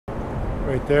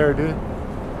Right there, dude.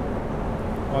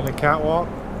 On the catwalk.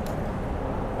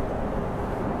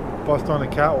 Bust on the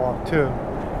catwalk too.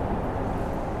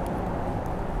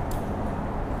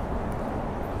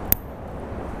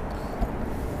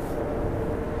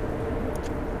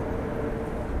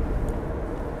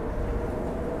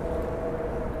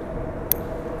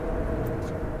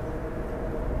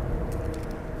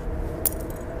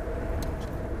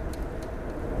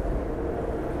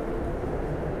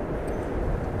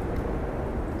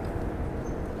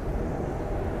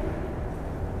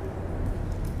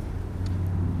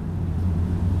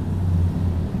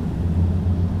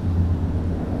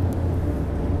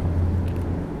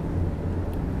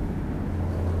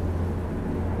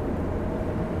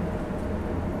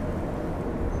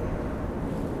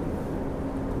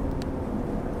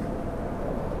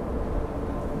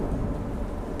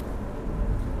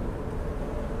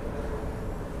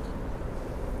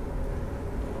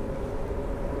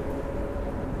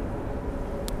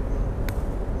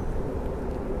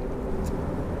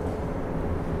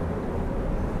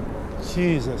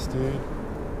 Jesus, dude.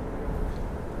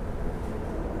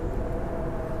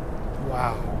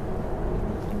 Wow.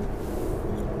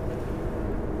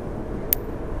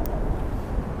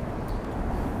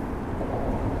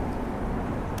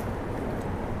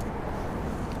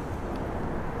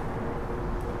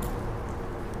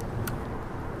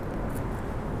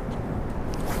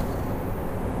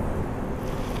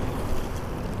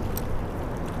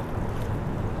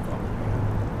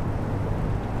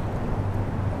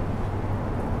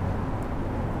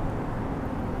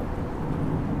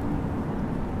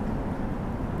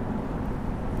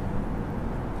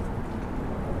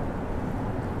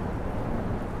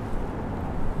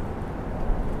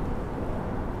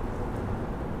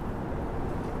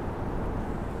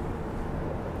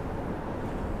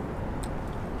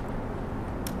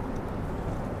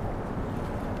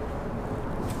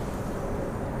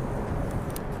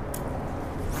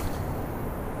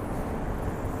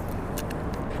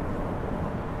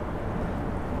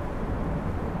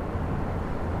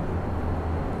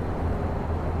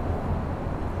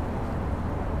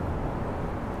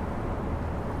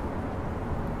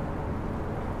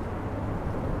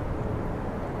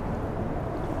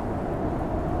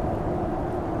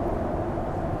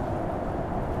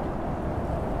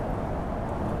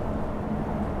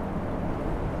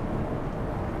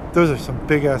 Those are some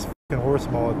big ass fucking horse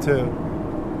mullet too.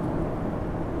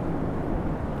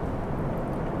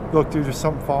 Look, dude, there's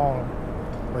something following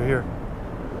them. Right here.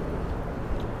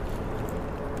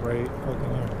 Right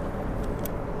fucking here.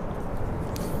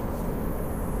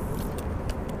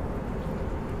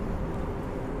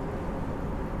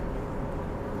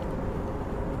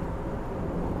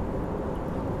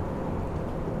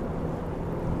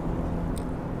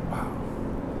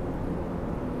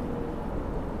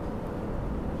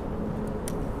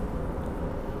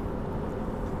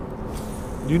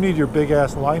 You need your big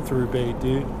ass line through bait,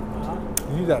 dude.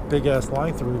 You need that big ass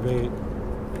line through bait.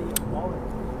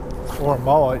 Or a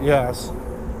mullet, yes.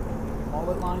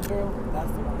 Mullet line through? That's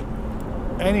the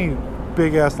one. Any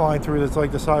big ass line through that's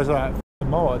like the size of that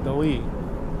mullet, delete.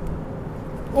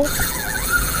 Oh.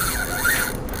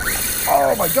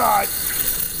 Oh my god.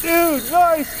 Dude,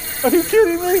 nice. Are you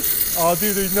kidding me? Oh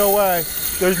dude, there's no way.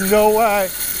 There's no way.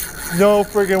 No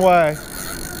friggin' way.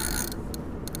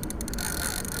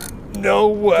 No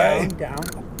way. Down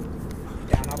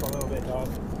up a little bit, dog.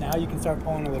 Now you can start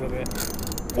pulling a little bit.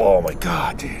 Oh my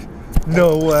god, dude.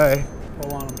 No way.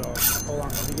 Pull on him, dog. Hold on,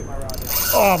 let me get my rod in.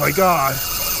 Oh my god.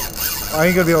 I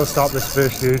ain't gonna be able to stop this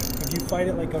fish, dude. If you fight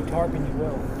it like a tarpon, you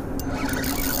will.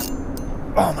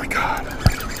 Oh my god.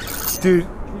 Dude.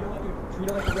 Treat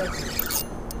it like a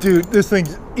redfish. Dude, this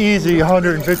thing's easy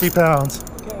 150 pounds.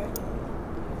 Okay.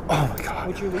 Oh my god.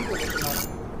 What's your legal weight?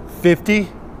 50?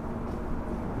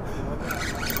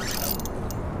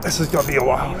 This is gonna be a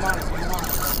while.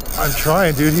 I'm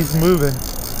trying, dude. He's moving.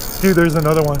 Dude, there's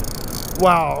another one.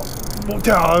 Wow.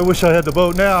 I wish I had the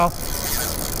boat now.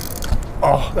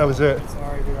 Oh, that was it.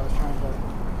 Sorry, dude. I was trying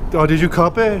to... Oh, did you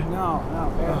cup it? No.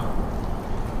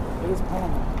 It is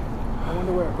pulling. I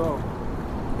wonder where it broke.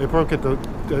 It broke at the...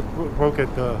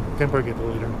 Didn't break at the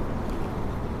leader.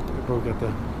 It broke at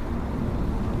the...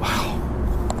 Wow.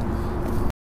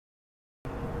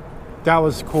 That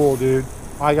was cool, dude.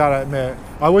 I gotta admit.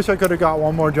 I wish I could have got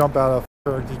one more jump out of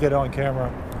her to get it on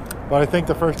camera. But I think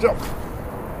the first jump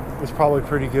was probably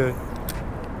pretty good.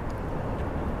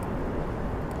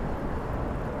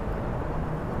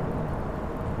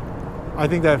 I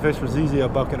think that fish was easy,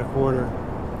 $1.25.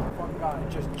 Fucking God, it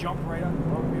just jumped right under,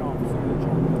 broke me off.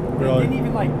 Jump. Really? It didn't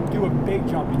even like do a big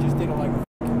jump, he just did it like...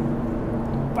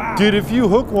 Bow. Dude, if you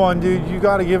hook one, dude, you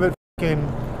gotta give it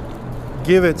fucking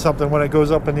give it something when it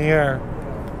goes up in the air.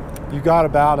 You got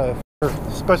about it,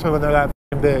 especially when they're that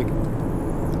fucking big.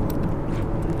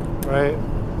 Right?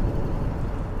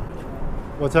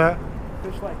 What's that?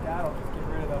 Fish like that, I'll just get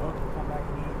rid of the hook and come back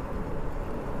and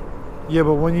eat. Yeah,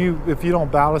 but if you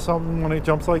don't ballast something when it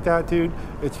jumps like that, dude,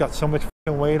 it's got so much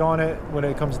fucking weight on it. When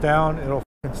it comes down, it'll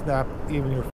fucking snap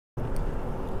even your.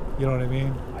 You know what I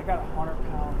mean? I got 100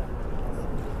 pound.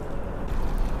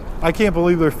 I can't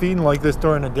believe they're feeding like this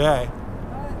during the day.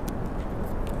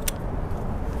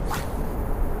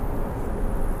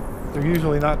 They're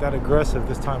usually not that aggressive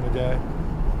this time of day.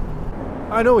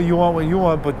 I know what you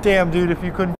want, but damn, dude, if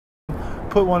you couldn't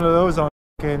put one of those on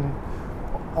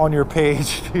your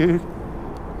page, dude.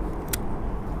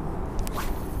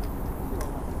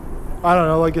 I don't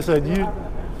know, like I said,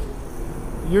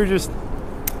 you're just,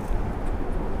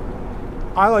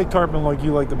 I like tarpon like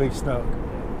you like the big snook.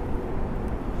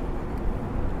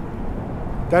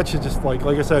 That should just like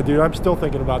I said, dude, I'm still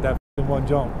thinking about that in one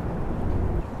jump.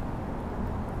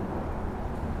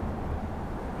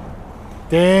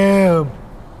 Damn.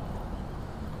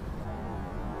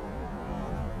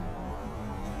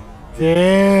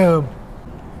 Damn.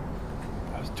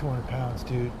 That was 200 pounds,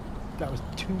 dude. That was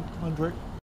 200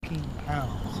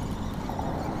 pounds.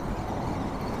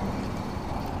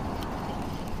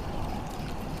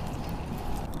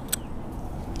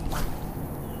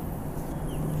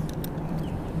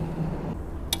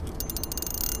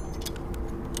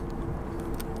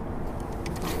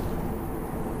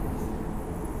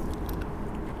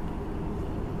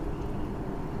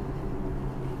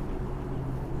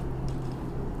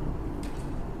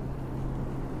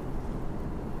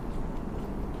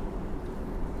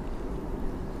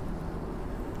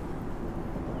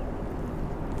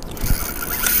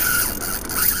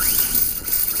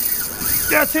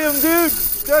 That's him, dude.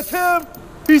 That's him.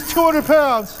 He's 200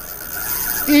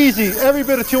 pounds. Easy. Every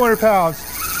bit of 200 pounds.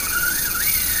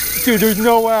 Dude, there's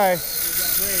no way.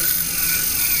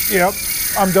 Yep.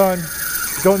 I'm done.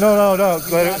 Don't. No. Would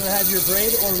you rather have your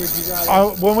braid, or would you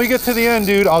rather? When we get to the end,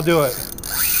 dude, I'll do it.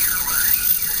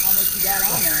 How much you got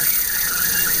on there?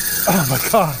 Oh my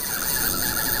God.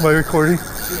 Am I recording? You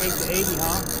ate the 80,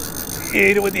 huh? You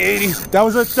ate it with the 80. That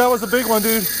was a big one,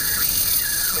 dude.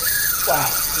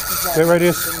 Wow. Get ready.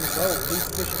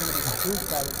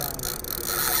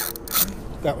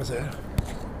 That was it.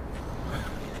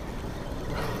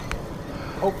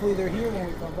 Hopefully they're here when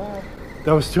we come back.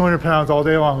 That was 200 pounds all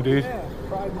day long, dude. Yeah,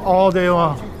 all day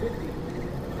long.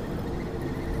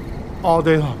 All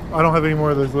day long. I don't have any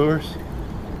more of those lures.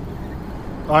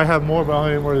 I have more, but I don't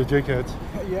have any more of the jig heads.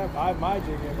 Yeah, I have my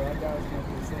jig head, but I thought it was going to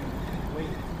be the same weight.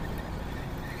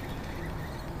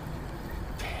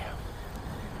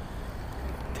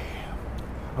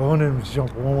 I want him to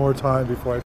jump one more time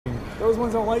before I. Those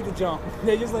ones don't like to jump.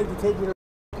 They just like to take you.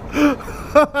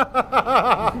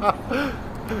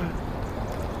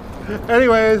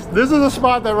 Anyways, this is a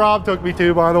spot that Rob took me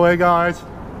to, by the way, guys.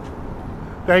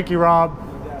 Thank you, Rob.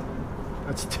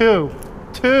 That's two.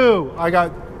 I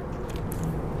got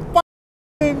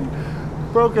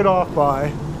broken off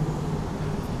by.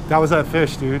 That was that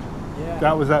fish, dude. Yeah.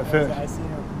 That was that fish. I seen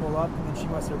her pull up, and then she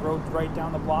must have rode right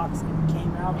down the blocks and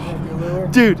came out with your lure.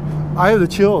 Dude, I have the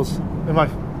chills in my.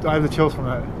 I have the chills from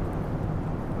that.